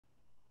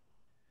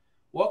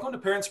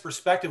Welcome to Parents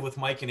Perspective with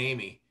Mike and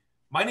Amy.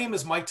 My name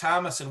is Mike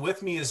Thomas, and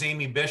with me is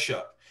Amy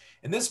Bishop.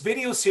 And this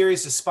video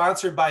series is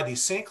sponsored by the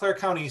St. Clair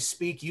County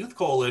Speak Youth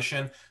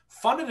Coalition,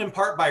 funded in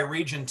part by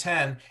Region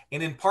 10,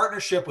 and in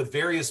partnership with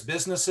various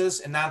businesses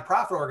and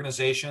nonprofit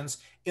organizations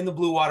in the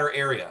Blue Water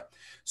area.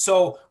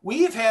 So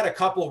we have had a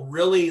couple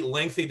really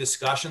lengthy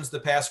discussions the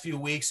past few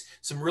weeks,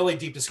 some really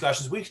deep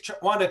discussions. We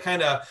wanted to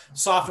kind of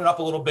soften it up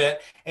a little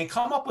bit and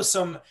come up with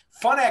some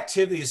fun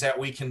activities that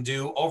we can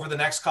do over the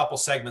next couple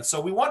segments.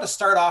 So we want to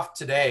start off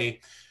today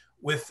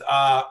with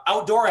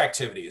outdoor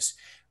activities.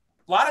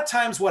 A lot of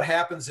times what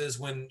happens is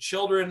when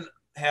children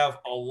have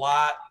a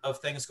lot of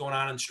things going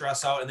on and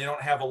stress out and they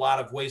don't have a lot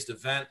of ways to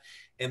vent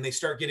and they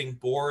start getting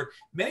bored,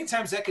 many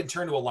times that can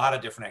turn to a lot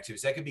of different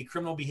activities. That could be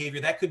criminal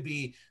behavior. That could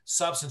be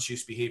substance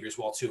use behavior as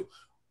well too.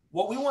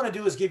 What we want to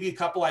do is give you a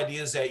couple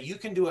ideas that you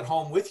can do at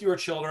home with your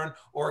children,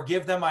 or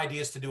give them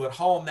ideas to do at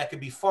home that could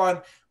be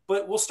fun.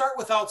 But we'll start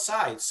with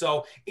outside.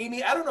 So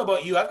Amy, I don't know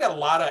about you. I've got a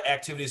lot of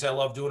activities I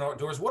love doing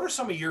outdoors. What are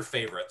some of your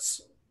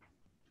favorites?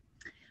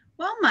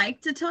 Well, Mike,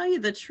 to tell you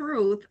the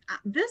truth,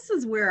 this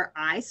is where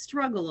I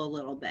struggle a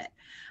little bit.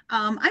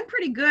 I'm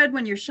pretty good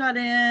when you're shut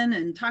in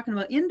and talking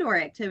about indoor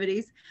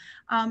activities,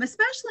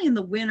 especially in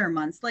the winter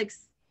months. Like,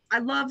 I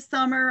love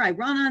summer, I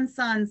run on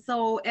sun.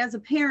 So as a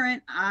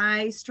parent,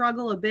 I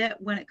struggle a bit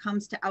when it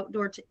comes to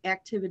outdoor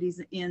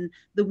activities in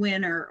the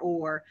winter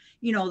or,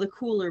 the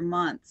cooler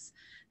months.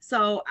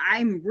 So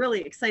I'm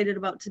really excited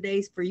about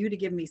today's for you to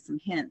give me some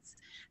hints.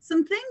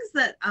 Some things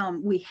that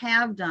we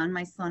have done,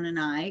 my son and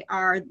I,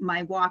 are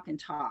my walk and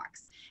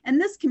talks. And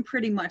this can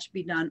pretty much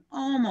be done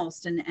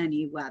almost in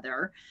any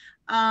weather.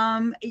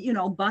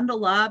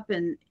 Bundle up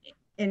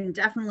and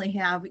definitely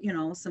have,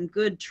 some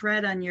good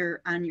tread on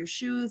your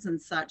shoes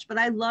and such. But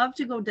I love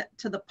to go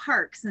to the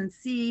parks and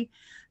see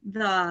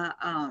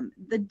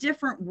the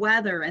different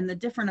weather and the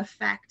different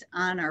effect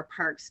on our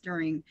parks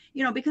during,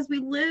 because we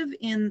live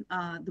in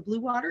the Blue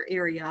Water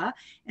area.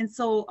 And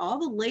so all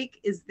the lake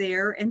is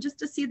there, and just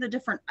to see the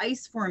different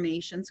ice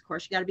formations, of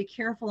course, you got to be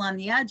careful on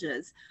the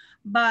edges,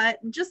 but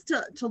just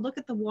to look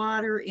at the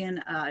water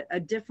in a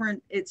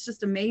different, it's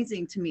just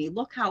amazing to me.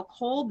 Look how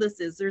cold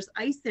this is. There's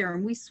ice there,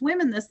 and we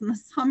swim in this in the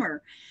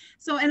summer.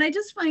 So, and I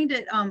just find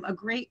it a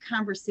great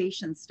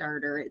conversation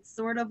starter. It's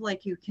sort of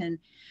like you can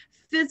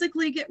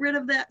physically get rid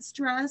of that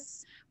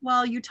stress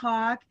while you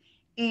talk.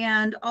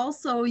 And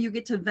also you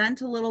get to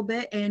vent a little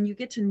bit, and you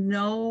get to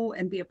know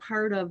and be a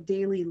part of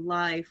daily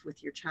life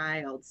with your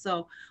child.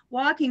 So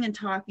walking and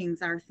talking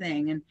is our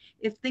thing. And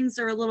if things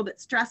are a little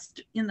bit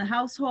stressed in the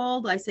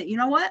household, I say, you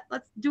know what,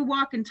 let's do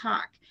walk and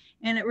talk.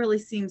 And it really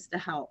seems to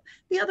help.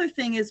 The other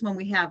thing is when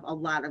we have a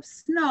lot of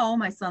snow,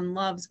 my son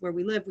loves where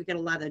we live, we get a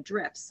lot of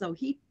drifts. So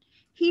he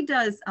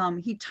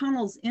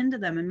tunnels into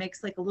them and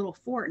makes like a little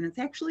fort, and it's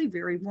actually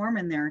very warm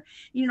in there.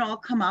 I'll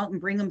come out and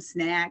bring them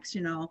snacks,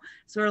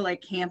 sort of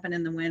like camping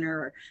in the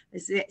winter, or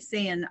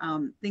saying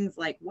things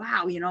like,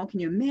 wow, can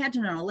you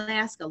imagine in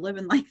Alaska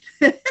living like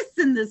this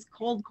in this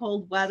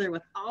cold weather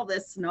with all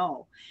this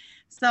snow?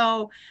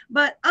 So,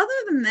 but other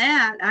than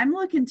that, I'm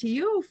looking to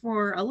you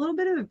for a little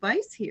bit of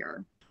advice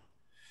here.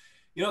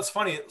 It's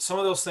funny. Some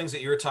of those things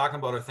that you're talking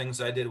about are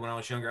things I did when I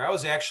was younger. I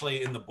was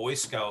actually in the Boy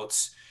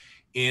Scouts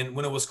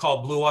when it was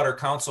called Blue Water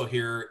Council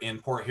here in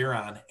Port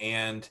Huron.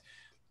 And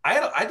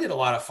I did a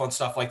lot of fun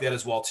stuff like that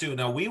as well too.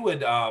 Now we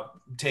would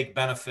take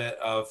benefit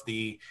of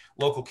the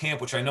local camp,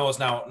 which I know is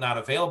now not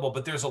available,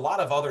 but there's a lot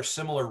of other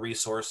similar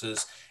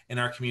resources in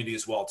our community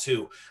as well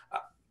too.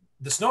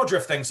 The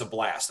snowdrift thing's a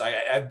blast.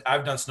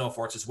 I've done snow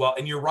forts as well.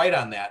 And you're right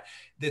on that.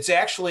 It's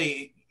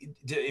actually,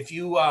 if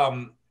you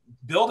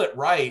build it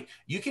right,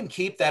 you can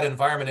keep that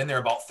environment in there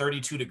about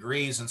 32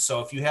 degrees. And so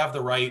if you have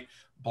the right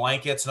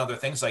blankets and other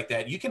things like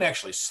that, you can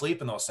actually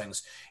sleep in those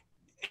things.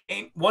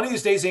 And one of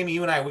these days, Amy,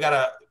 you and I, we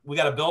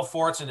gotta build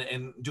forts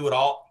and do it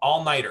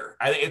all nighter.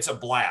 It's a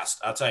blast,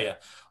 I'll tell you.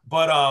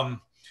 But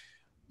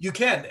you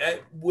can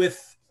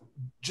with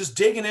just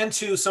digging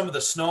into some of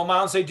the snow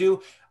mounds they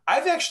do.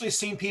 I've actually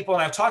seen people,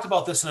 and I've talked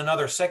about this in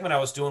another segment I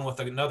was doing with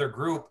another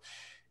group.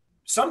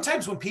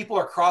 Sometimes when people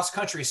are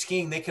cross-country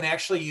skiing, they can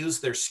actually use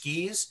their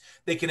skis.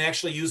 They can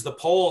actually use the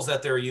poles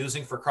that they're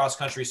using for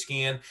cross-country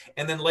skiing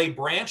and then lay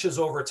branches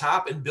over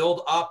top and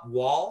build up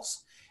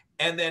walls,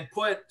 and then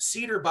put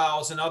cedar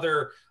boughs and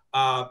other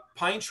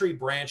pine tree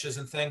branches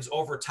and things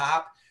over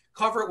top,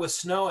 cover it with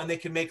snow, and they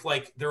can make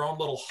like their own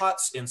little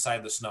huts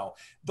inside the snow.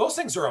 Those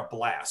things are a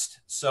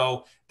blast.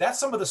 So that's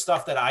some of the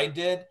stuff that I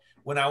did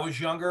when I was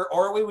younger.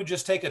 Or we would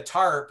just take a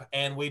tarp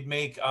and we'd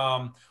make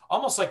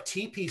almost like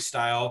teepee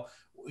style.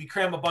 We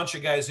cram a bunch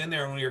of guys in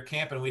there when we were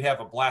camping. We'd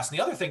have a blast. And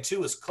the other thing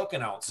too is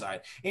cooking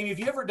outside. Amy, have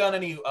you ever done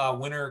any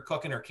winter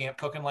cooking or camp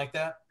cooking like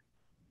that?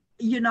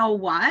 You know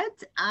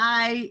what?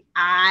 I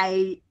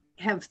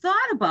have thought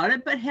about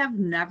it, but have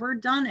never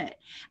done it.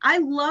 I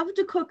love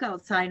to cook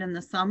outside in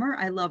the summer.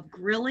 I love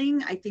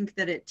grilling. I think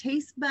that it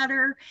tastes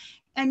better.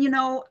 And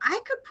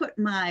I could put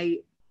my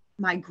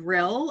my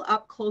grill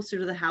up closer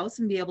to the house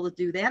and be able to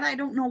do that. I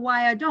don't know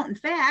why I don't. In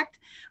fact,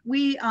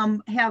 we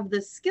have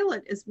the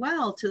skillet as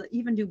well to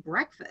even do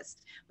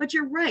breakfast. But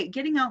you're right,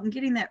 getting out and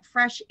getting that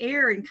fresh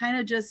air and kind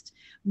of just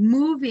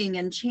moving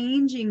and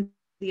changing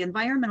the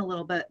environment a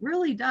little bit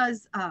really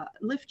does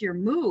lift your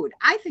mood.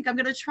 I think I'm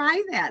going to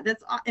try that.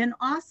 That's an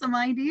awesome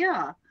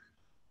idea.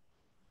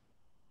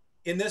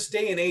 In this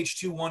day and age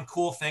too, one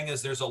cool thing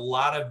is there's a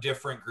lot of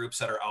different groups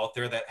that are out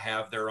there that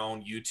have their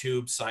own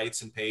YouTube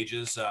sites and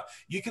pages.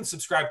 You can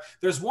subscribe.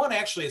 There's one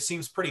actually, it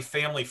seems pretty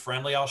family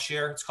friendly. I'll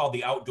share. It's called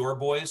the Outdoor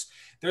Boys.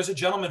 There's a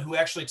gentleman who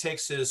actually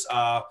takes his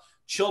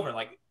children,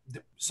 like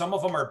some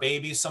of them are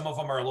babies, some of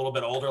them are a little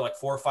bit older, like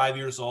 4 or 5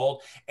 years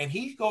old, and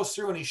he goes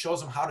through and he shows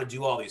them how to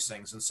do all these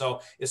things. And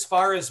so as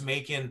far as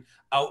making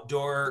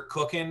outdoor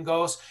cooking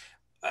goes,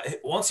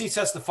 once he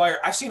sets the fire,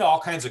 I've seen all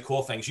kinds of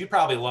cool things. You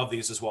probably love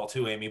these as well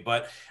too, Amy.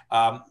 But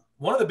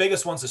one of the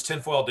biggest ones is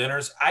tinfoil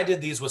dinners. I did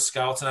these with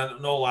scouts, and I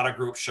know a lot of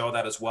groups show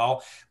that as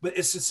well. But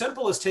it's as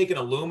simple as taking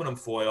aluminum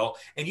foil,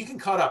 and you can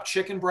cut up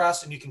chicken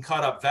breast, and you can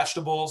cut up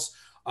vegetables.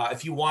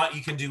 If you want,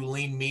 you can do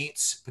lean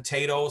meats,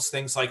 potatoes,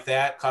 things like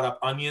that. Cut up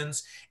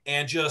onions,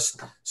 and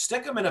just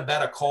stick them in a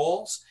bed of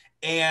coals.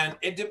 And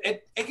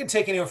it can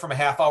take anywhere from a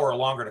half hour or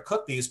longer to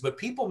cook these, but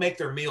people make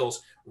their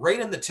meals right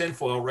in the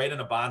tinfoil, right in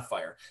a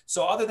bonfire.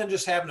 So other than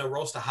just having to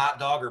roast a hot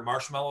dog or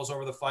marshmallows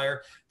over the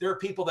fire, there are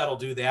people that'll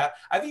do that.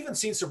 I've even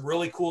seen some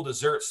really cool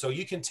desserts. So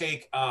you can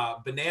take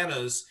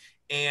bananas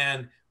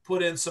and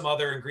put in some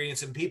other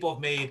ingredients, and people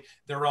have made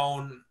their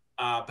own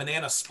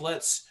banana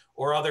splits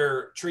or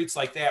other treats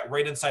like that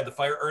right inside the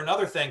fire. Or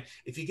another thing,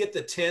 if you get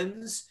the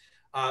tins,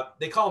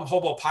 they call them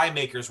hobo pie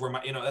makers, where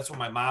that's what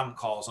my mom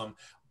calls them.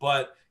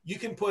 But you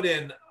can put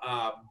in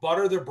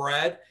butter the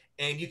bread,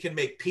 and you can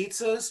make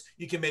pizzas,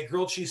 you can make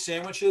grilled cheese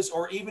sandwiches,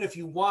 or even if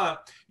you want,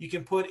 you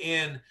can put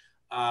in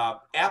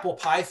apple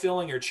pie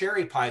filling or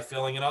cherry pie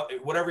filling, and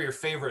whatever your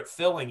favorite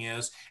filling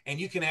is, and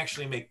you can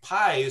actually make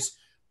pies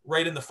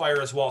right in the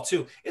fire as well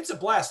too. It's a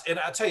blast. And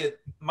I tell you,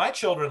 my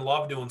children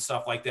love doing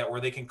stuff like that where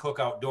they can cook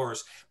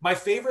outdoors. My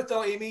favorite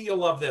though, Amy, you'll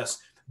love this: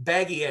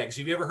 baggy eggs.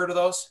 Have you ever heard of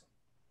those?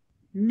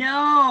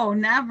 No,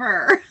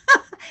 never.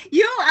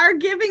 You are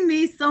giving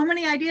me so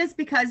many ideas,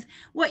 because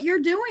what you're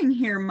doing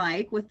here,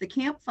 Mike, with the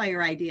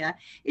campfire idea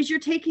is you're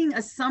taking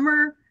a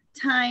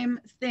summertime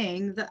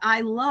thing that I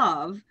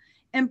love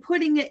and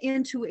putting it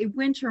into a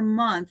winter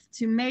month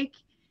to make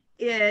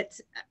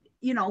it,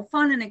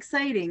 fun and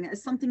exciting.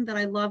 Is something that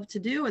I love to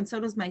do. And so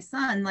does my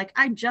son. Like,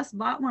 I just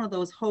bought one of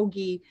those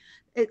hoagie.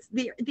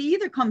 They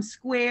either come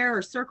square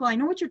or circle. I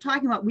know what you're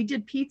talking about. We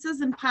did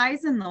pizzas and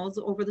pies in those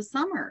over the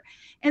summer.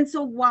 And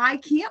so why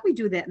can't we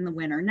do that in the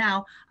winter?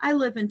 Now, I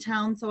live in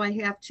town, so I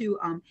have to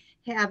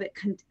have it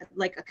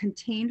like a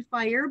contained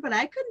fire, but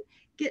I could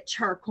get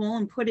charcoal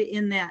and put it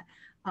in that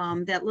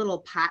little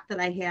pot that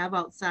I have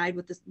outside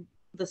with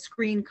the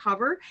screen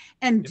cover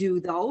and do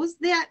those.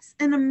 That's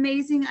an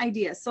amazing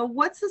idea. So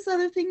what's this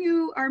other thing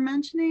you are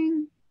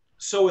mentioning?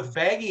 So with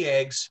baggy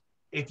eggs,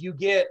 if you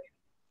get,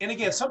 and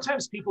again,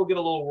 sometimes people get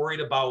a little worried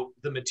about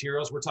the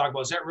materials we're talking about.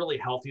 Is that really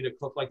healthy to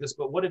cook like this?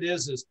 But what it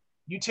is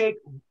you take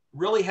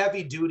really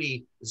heavy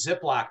duty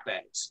Ziploc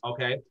bags,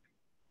 okay?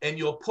 And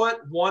you'll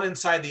put one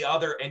inside the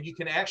other, and you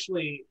can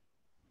actually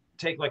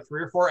take like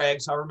 3 or 4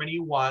 eggs, however many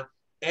you want,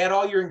 add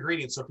all your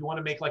ingredients. So if you want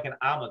to make like an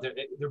omelet,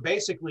 they're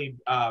basically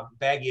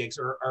baggy eggs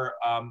or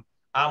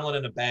omelet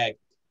in a bag.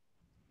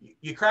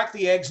 You crack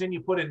the eggs in, you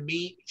put in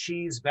meat,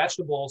 cheese,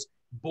 vegetables,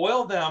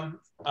 boil them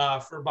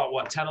for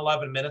about 10,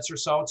 11 minutes or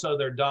so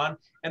they're done.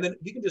 And then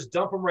you can just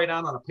dump them right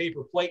on a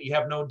paper plate. You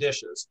have no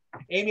dishes.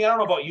 Amy, I don't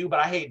know about you, but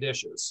I hate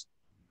dishes.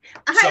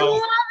 I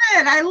love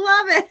it. I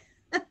love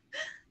it.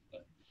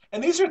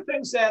 And these are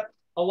things that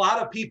a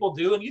lot of people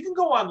do. And you can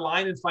go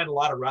online and find a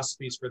lot of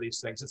recipes for these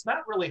things. It's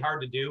not really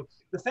hard to do.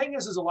 The thing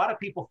is a lot of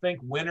people think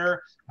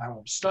winter,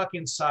 I'm stuck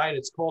inside,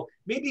 it's cold.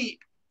 Maybe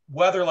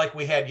weather like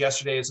we had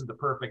yesterday isn't the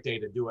perfect day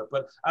to do it.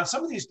 But on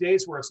some of these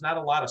days where it's not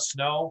a lot of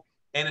snow,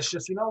 and it's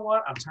just, you know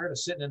what, I'm tired of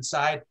sitting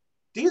inside,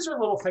 these are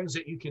little things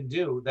that you can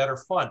do that are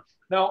fun.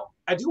 Now,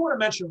 I do want to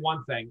mention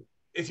one thing.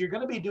 If you're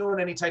going to be doing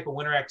any type of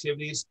winter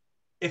activities,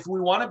 if we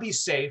want to be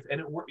safe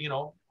and,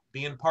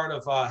 being part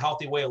of a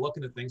healthy way of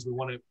looking at things, we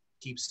want to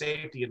keep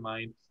safety in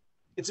mind.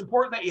 It's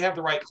important that you have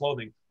the right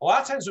clothing. A lot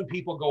of times when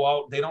people go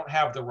out, they don't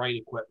have the right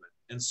equipment.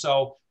 And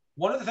so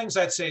one of the things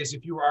I'd say is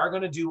if you are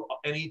going to do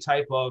any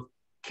type of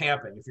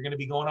camping, if you're going to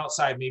be going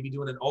outside, maybe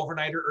doing an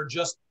overnighter or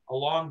just a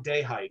long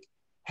day hike,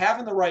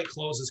 having the right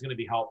clothes is going to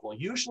be helpful.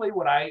 Usually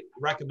what I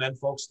recommend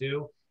folks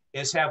do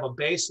is have a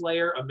base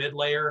layer, a mid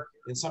layer,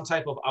 and some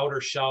type of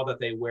outer shell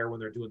that they wear when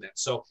they're doing that.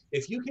 So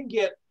if you can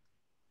get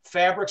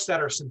fabrics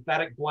that are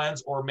synthetic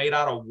blends or made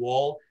out of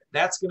wool,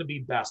 that's going to be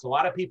best. A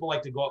lot of people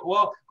like to go,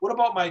 well, what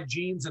about my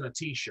jeans and a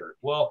t-shirt?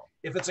 Well,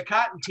 if it's a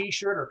cotton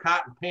t-shirt or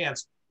cotton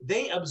pants,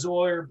 they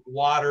absorb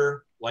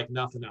water like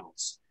nothing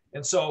else.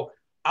 And so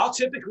I'll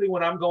typically,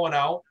 when I'm going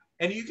out,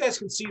 and you guys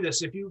can see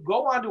this, if you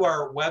go onto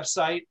our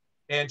website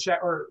and check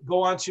or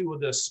go onto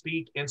the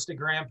Speak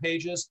Instagram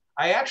pages,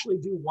 I actually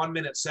do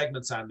 1-minute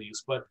segments on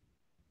these. But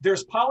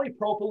There's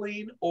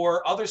polypropylene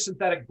or other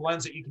synthetic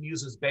blends that you can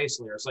use as base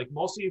layers. Like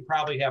most of you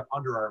probably have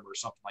Under Armour or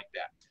something like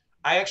that.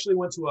 I actually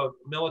went to a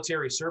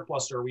military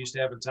surplus store we used to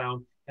have in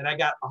town, and I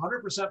got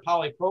 100%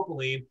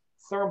 polypropylene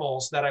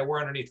thermals that I wear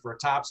underneath for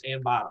tops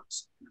and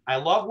bottoms. I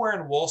love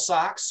wearing wool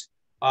socks.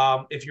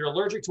 If you're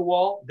allergic to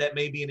wool, that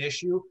may be an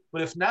issue.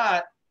 But if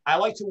not, I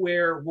like to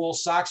wear wool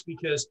socks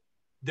because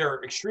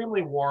they're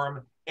extremely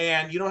warm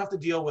and you don't have to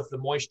deal with the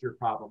moisture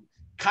problem.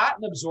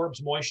 Cotton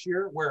absorbs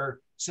moisture where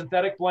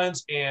synthetic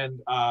blends and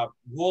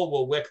wool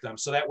will wick them.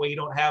 So that way you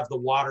don't have the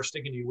water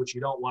sticking to you, which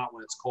you don't want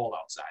when it's cold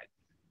outside.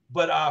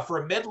 But for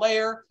a mid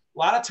layer, a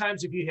lot of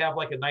times if you have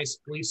like a nice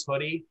fleece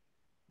hoodie,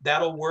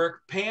 that'll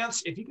work.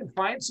 Pants, if you can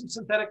find some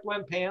synthetic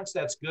blend pants,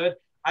 that's good.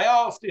 I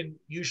often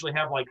usually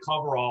have like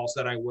coveralls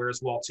that I wear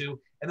as well too.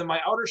 And then my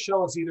outer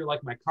shell is either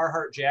like my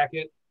Carhartt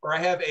jacket, or I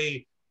have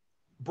a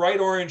bright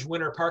orange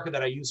winter parka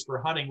that I use for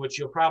hunting, which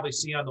you'll probably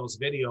see on those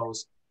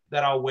videos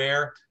that I'll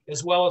wear,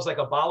 as well as like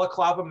a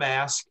balaclava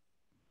mask,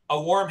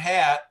 a warm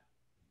hat.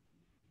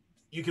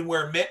 You can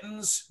wear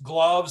mittens,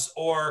 gloves,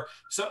 or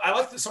so I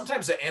like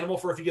sometimes the animal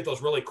fur. If you get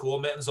those really cool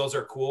mittens, those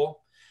are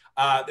cool.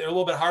 They're a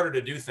little bit harder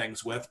to do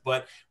things with,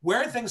 but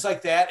wearing things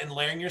like that and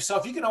layering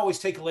yourself, you can always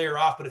take a layer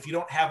off, but if you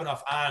don't have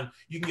enough on,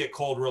 you can get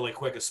cold really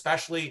quick,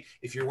 especially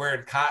if you're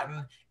wearing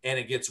cotton and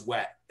it gets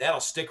wet. That'll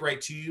stick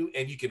right to you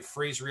and you can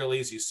freeze real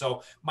easy.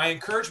 So my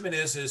encouragement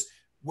is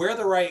wear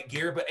the right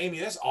gear, but Amy,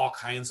 there's all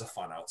kinds of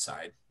fun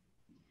outside.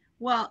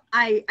 Well,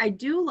 I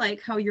do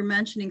like how you're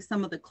mentioning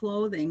some of the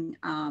clothing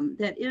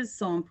that is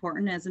so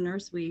important. As a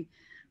nurse,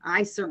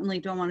 I certainly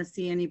don't want to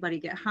see anybody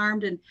get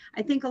harmed. And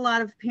I think a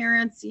lot of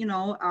parents,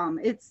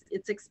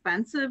 it's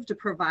expensive to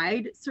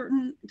provide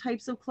certain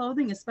types of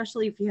clothing,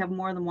 especially if you have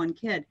more than one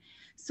kid.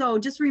 So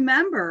just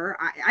remember,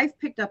 I've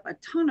picked up a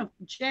ton of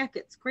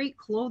jackets, great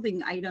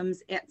clothing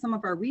items at some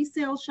of our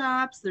resale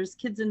shops. There's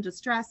Kids in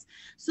Distress.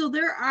 So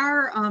there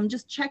are,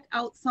 just check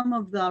out some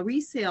of the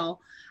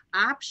resale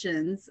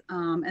options,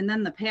 and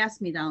then the pass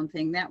me down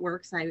thing that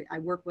works. I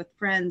work with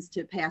friends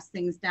to pass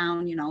things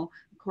down,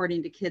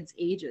 according to kids'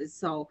 ages.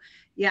 So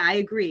yeah, I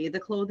agree. The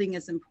clothing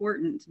is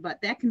important,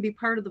 but that can be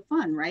part of the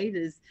fun, right?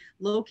 Is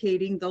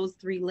locating those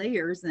three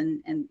layers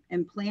and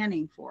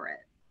planning for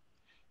it.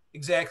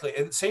 Exactly.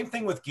 And same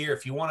thing with gear.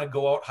 If you want to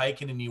go out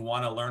hiking and you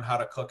want to learn how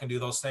to cook and do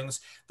those things,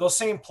 those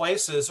same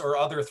places or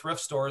other thrift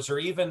stores, or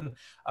even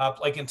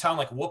like in town,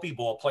 like Whoopie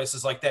Bowl,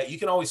 places like that, you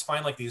can always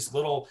find like these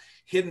little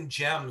hidden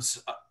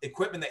gems,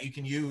 equipment that you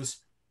can use.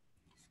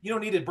 You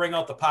don't need to bring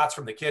out the pots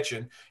from the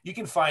kitchen. You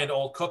can find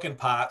old cooking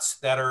pots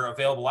that are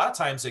available. A lot of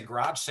times at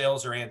garage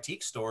sales or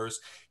antique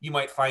stores, you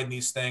might find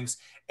these things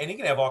and you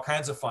can have all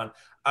kinds of fun.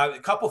 A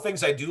couple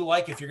things I do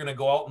like if you're going to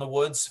go out in the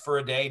woods for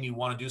a day and you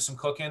want to do some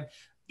cooking,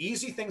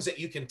 easy things that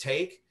you can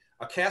take.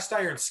 A cast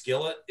iron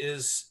skillet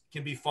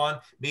can be fun.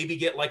 Maybe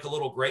get like a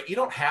little grate. You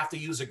don't have to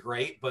use a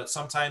grate, but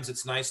sometimes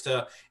it's nice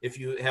to, if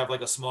you have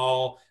like a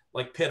small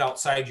like pit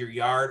outside your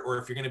yard, or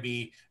if you're going to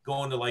be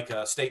going to like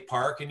a state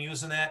park and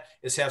using that,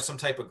 is have some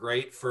type of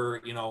grate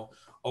for,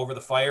 over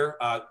the fire.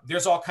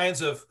 There's all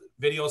kinds of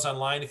videos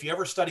online. If you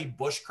ever study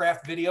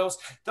bushcraft videos,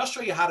 they'll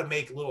show you how to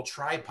make little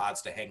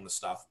tripods to hang the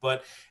stuff.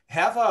 But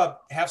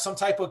have some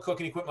type of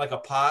cooking equipment like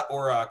a pot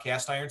or a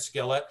cast iron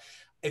skillet.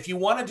 If you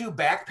want to do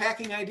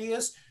backpacking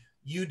ideas,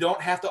 you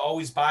don't have to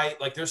always buy,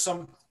 like there's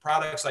some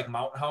products like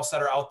Mountain House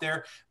that are out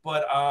there,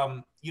 but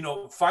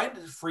find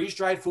freeze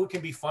dried food can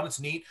be fun. It's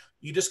neat.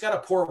 You just got to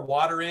pour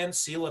water in,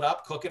 seal it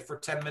up, cook it for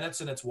 10 minutes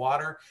in its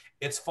water.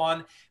 It's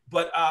fun.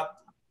 But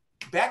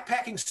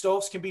backpacking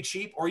stoves can be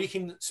cheap, or you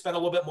can spend a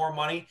little bit more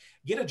money.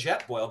 Get a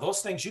jet boil.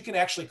 Those things, you can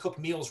actually cook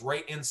meals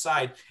right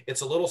inside.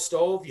 It's a little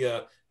stove.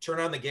 You turn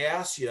on the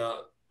gas, you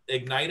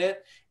ignite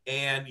it,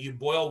 and you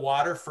boil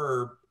water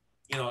for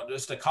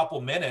just a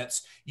couple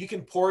minutes. You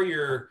can pour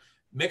your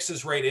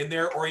mixes right in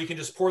there, or you can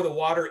just pour the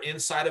water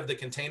inside of the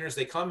containers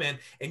they come in,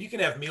 and you can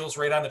have meals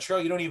right on the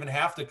trail. You don't even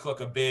have to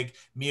cook a big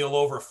meal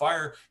over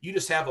fire. You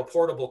just have a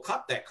portable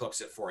cup that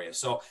cooks it for you.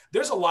 So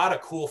there's a lot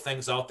of cool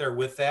things out there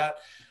with that.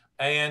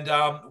 And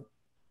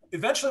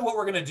eventually what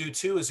we're going to do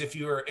too is, if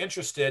you are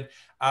interested,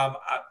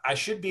 I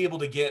should be able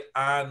to get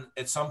on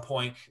at some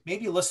point,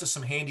 maybe a list of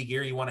some handy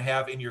gear you want to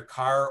have in your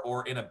car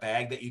or in a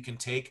bag that you can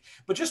take.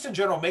 But just in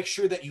general, make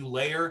sure that you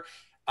layer,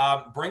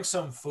 bring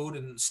some food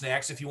and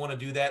snacks if you want to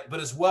do that.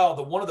 But as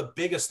well, one of the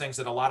biggest things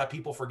that a lot of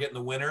people forget in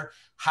the winter,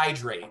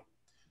 hydrate.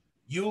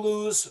 You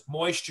lose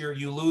moisture,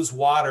 you lose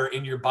water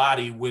in your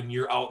body when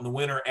you're out in the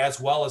winter as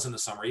well as in the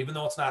summer. Even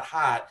though it's not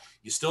hot,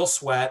 you still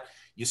sweat,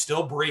 you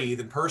still breathe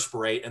and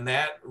perspirate, and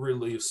that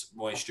relieves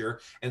moisture.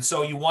 And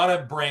so you want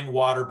to bring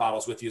water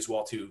bottles with you as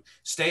well too.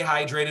 Stay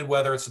hydrated,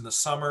 whether it's in the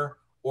summer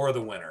or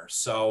the winter.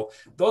 So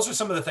those are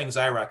some of the things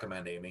I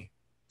recommend, Amy.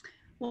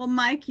 Well,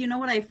 Mike, you know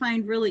what I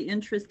find really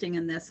interesting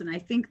in this, and I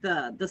think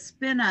the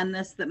spin on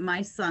this that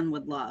my son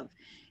would love,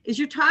 is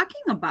you're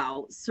talking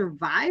about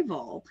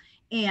survival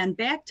and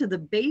back to the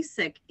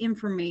basic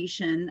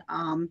information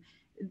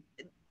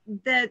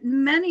that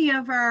many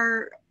of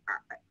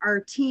our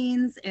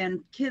teens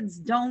and kids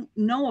don't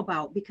know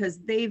about because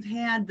they've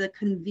had the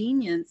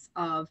convenience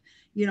of,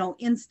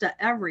 insta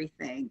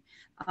everything,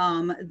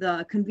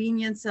 the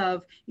convenience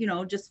of,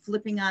 just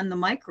flipping on the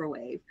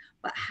microwave.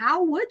 But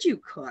how would you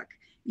cook,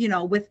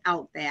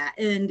 without that?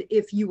 And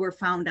if you were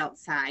found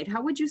outside,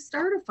 how would you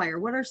start a fire?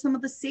 What are some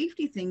of the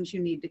safety things you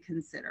need to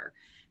consider?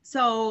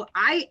 So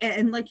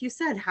and like you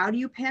said, how do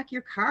you pack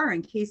your car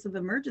in case of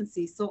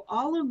emergency? So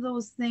all of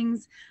those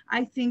things,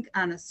 I think,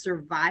 on a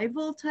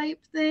survival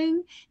type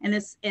thing. And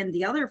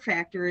the other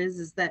factor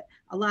is that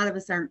a lot of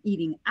us aren't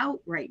eating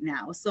out right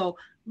now. So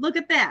look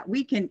at that.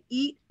 We can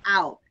eat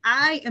out.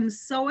 I am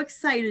so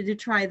excited to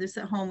try this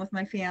at home with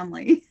my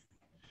family.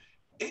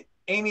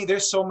 Amy,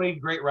 there's so many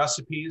great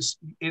recipes.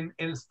 And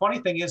the funny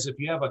thing is, if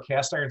you have a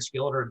cast iron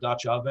skillet or a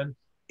Dutch oven,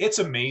 it's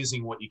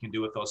amazing what you can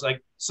do with those.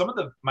 Like some of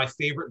my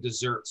favorite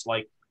desserts,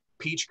 like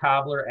peach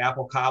cobbler,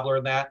 apple cobbler,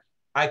 and that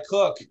I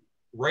cook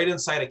right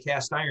inside a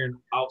cast iron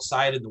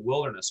outside in the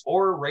wilderness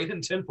or right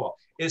in tinfoil.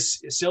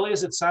 As silly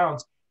as it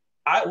sounds,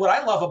 what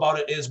I love about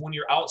it is when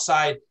you're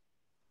outside,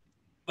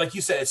 like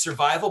you said, it's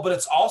survival, but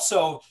it's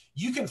also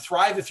you can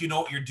thrive if you know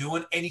what you're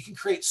doing, and you can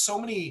create so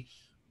many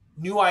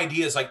new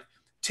ideas, like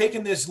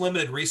taking these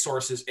limited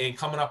resources and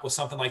coming up with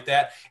something like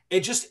that.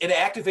 It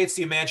activates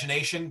the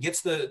imagination, gets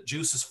the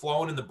juices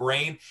flowing in the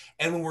brain.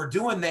 And when we're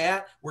doing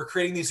that, we're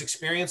creating these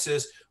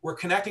experiences, we're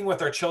connecting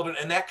with our children,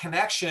 and that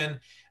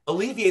connection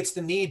alleviates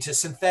the need to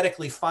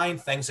synthetically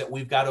find things that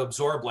we've got to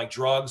absorb, like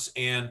drugs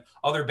and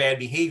other bad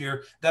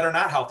behavior that are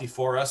not healthy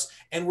for us.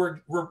 And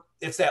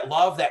it's that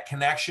love, that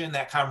connection,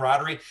 that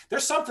camaraderie.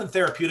 There's something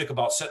therapeutic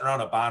about sitting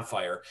around a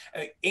bonfire.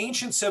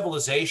 Ancient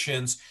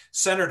civilizations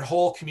centered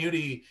whole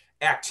community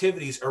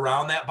activities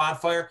around that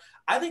bonfire.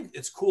 I think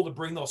it's cool to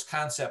bring those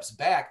concepts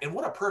back. And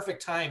what a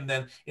perfect time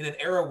then in an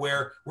era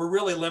where we're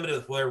really limited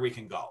with where we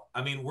can go.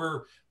 I mean,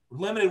 we're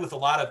limited with a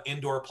lot of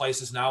indoor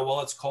places now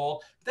while it's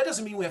cold. But that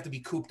doesn't mean we have to be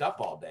cooped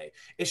up all day.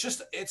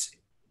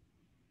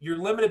 You're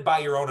limited by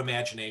your own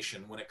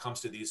imagination when it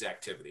comes to these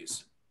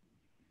activities.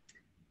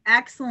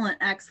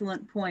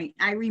 Excellent point.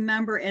 I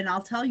remember, and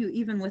I'll tell you,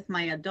 even with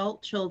my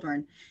adult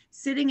children,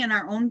 sitting in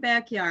our own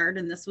backyard,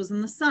 and this was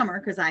in the summer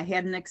because I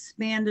hadn't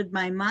expanded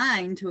my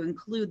mind to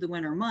include the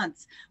winter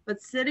months,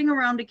 but sitting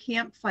around a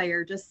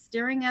campfire, just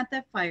staring at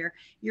that fire,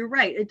 you're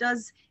right, it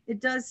does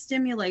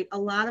stimulate a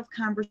lot of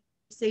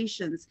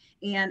conversations.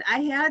 And I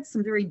had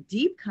some very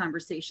deep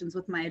conversations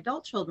with my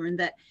adult children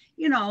that,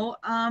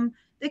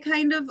 they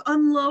kind of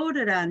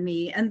unloaded on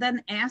me and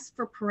then asked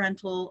for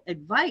parental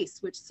advice,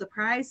 which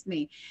surprised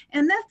me.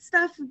 And that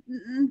stuff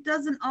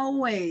doesn't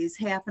always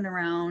happen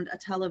around a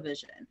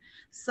television,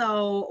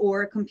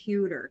 or a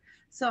computer.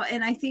 So,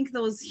 and I think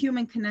those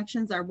human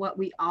connections are what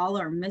we all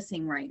are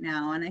missing right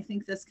now. And I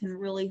think this can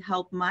really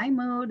help my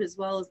mood as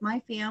well as my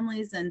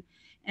family's. And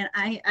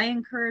I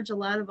encourage a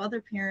lot of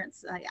other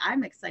parents,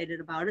 I'm excited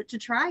about it, to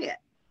try it.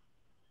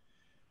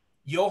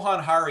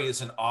 Johan Hari is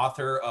an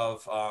author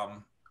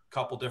of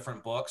couple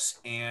different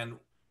books, and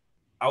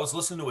I was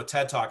listening to a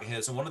TED talk of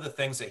his, and one of the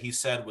things that he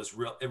said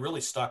it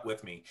really stuck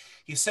with me.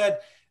 He said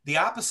the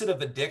opposite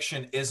of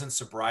addiction isn't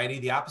sobriety,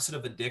 the opposite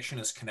of addiction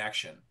is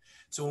connection.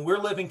 So when we're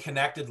living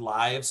connected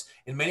lives,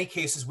 in many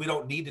cases we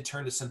don't need to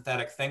turn to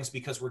synthetic things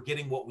because we're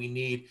getting what we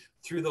need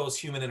through those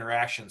human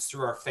interactions,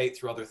 through our faith,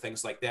 through other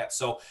things like that.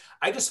 So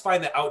I just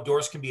find that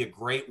outdoors can be a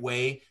great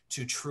way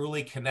to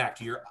truly connect.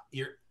 You're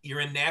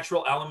in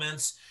natural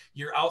elements.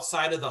 You're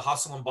outside of the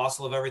hustle and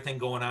bustle of everything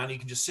going on. You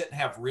can just sit and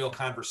have real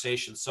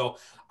conversations. So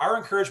our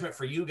encouragement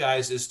for you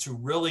guys is to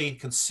really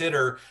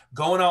consider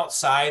going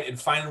outside and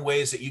finding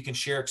ways that you can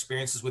share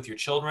experiences with your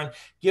children,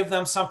 give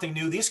them something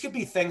new. These could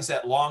be things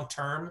that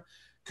long-term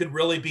could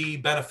really be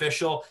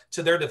beneficial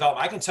to their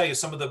development. I can tell you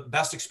some of the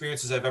best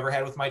experiences I've ever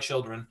had with my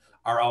children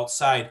are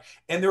outside.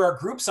 And there are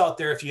groups out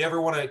there, if you ever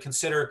want to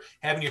consider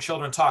having your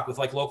children talk with,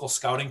 like local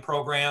scouting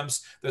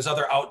programs. There's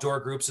other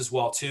outdoor groups as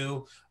well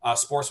too.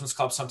 Sportsmen's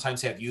clubs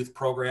sometimes have youth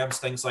programs,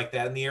 things like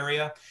that in the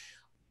area.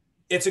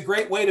 It's a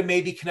great way to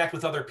maybe connect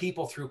with other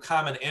people through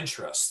common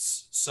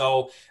interests.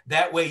 So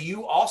that way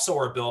you also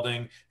are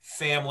building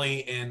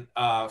family and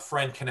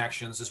friend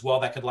connections as well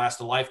that could last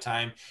a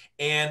lifetime.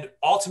 And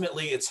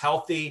ultimately it's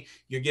healthy.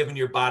 You're giving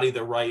your body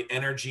the right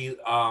energy,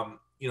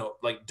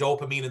 like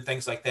dopamine and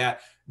things like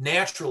that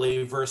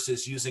naturally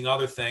versus using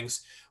other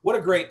things. What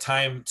a great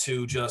time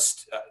to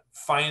just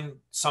find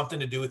something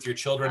to do with your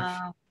children.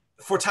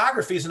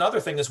 Photography is another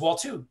thing as well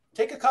too.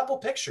 Take a couple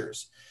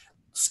pictures.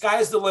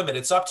 Sky's the limit.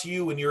 It's up to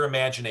you and your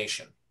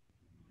imagination.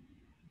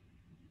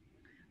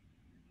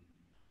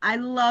 I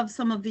love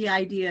some of the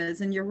ideas,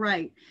 and you're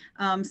right.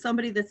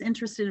 Somebody that's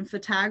interested in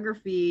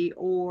photography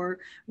or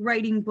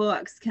writing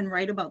books can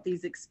write about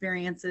these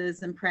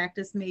experiences and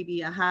practice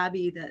maybe a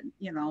hobby that,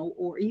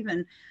 or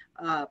even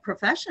a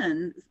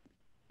profession,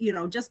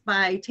 just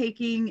by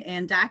taking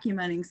and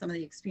documenting some of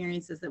the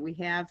experiences that we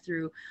have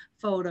through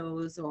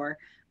photos or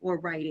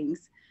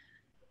writings.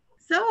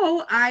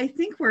 So I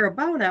think we're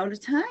about out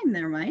of time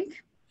there,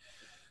 Mike.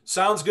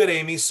 Sounds good,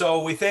 Amy.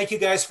 So we thank you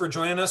guys for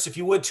joining us. If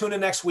you would tune in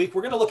next week,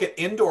 we're going to look at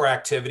indoor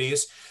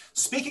activities.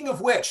 Speaking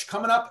of which,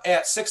 coming up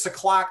at 6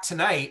 o'clock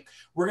tonight,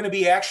 we're going to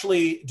be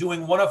actually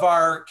doing one of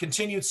our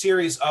continued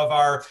series of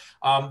our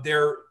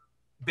their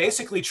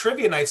basically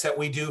trivia nights that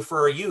we do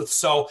for our youth.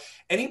 So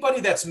anybody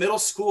that's middle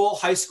school,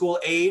 high school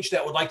age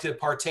that would like to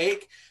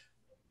partake,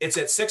 it's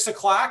at 6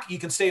 o'clock. You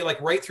can stay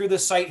like right through the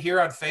site here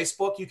on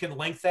Facebook. You can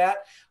link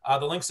that.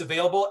 The link's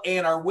available.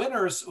 And our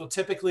winners will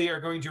typically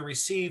are going to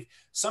receive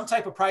some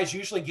type of prize.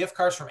 Usually gift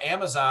cards from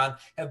Amazon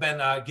have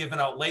been given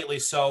out lately.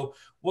 So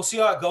we'll see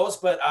how it goes.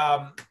 But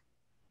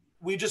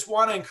we just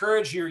want to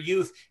encourage your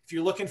youth, if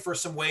you're looking for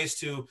some ways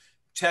to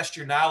test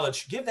your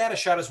knowledge, give that a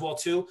shot as well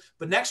too.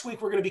 But next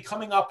week, we're going to be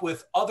coming up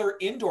with other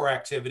indoor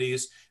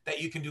activities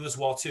that you can do as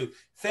well too.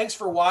 Thanks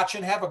for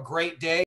watching. Have a great day.